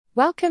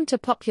Welcome to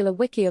Popular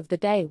Wiki of the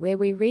Day, where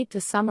we read the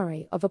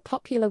summary of a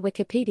popular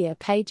Wikipedia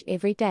page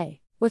every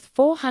day. With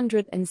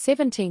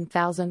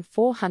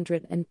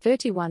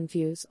 417,431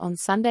 views on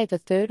Sunday the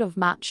 3rd of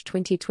March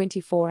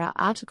 2024, our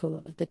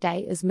article of the day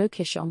is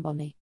Mukesh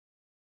Ambani.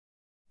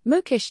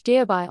 Mukesh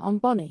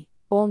Ambani,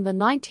 born the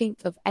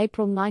 19th of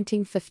April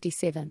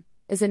 1957,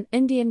 is an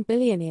Indian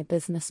billionaire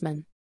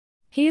businessman.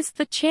 He is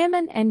the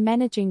chairman and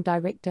managing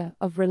director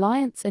of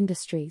Reliance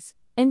Industries,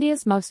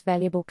 India's most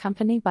valuable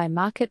company by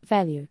market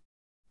value.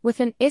 With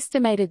an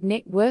estimated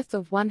net worth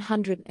of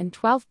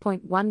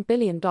 $112.1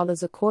 billion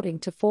according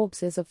to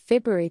Forbes as of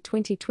February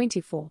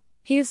 2024,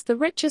 he is the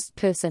richest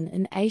person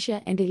in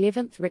Asia and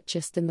 11th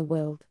richest in the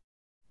world.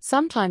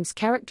 Sometimes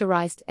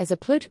characterized as a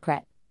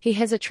plutocrat, he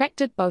has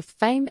attracted both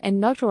fame and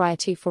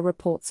notoriety for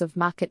reports of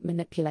market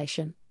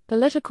manipulation,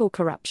 political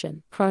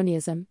corruption,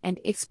 cronyism, and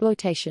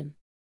exploitation.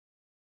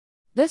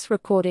 This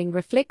recording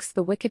reflects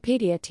the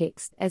Wikipedia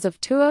text as of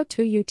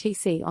 2:02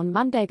 UTC on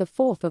Monday the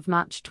 4th of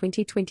March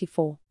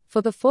 2024.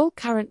 For the full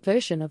current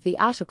version of the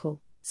article,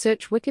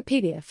 search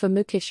Wikipedia for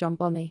Mukesh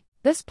Ambani.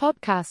 This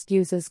podcast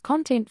uses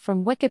content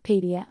from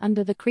Wikipedia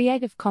under the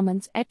Creative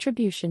Commons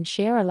Attribution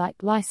Share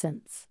Alike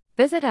license.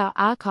 Visit our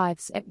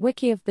archives at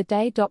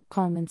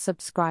wikioftheday.com and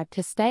subscribe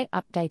to stay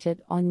updated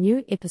on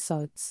new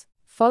episodes.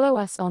 Follow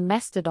us on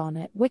Mastodon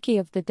at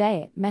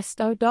wikioftheday at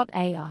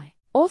masto.ai.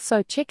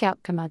 Also check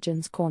out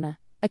Curmudgeon's Corner,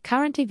 a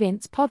current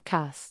events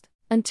podcast.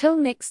 Until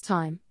next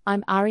time,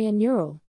 I'm Arya Neural.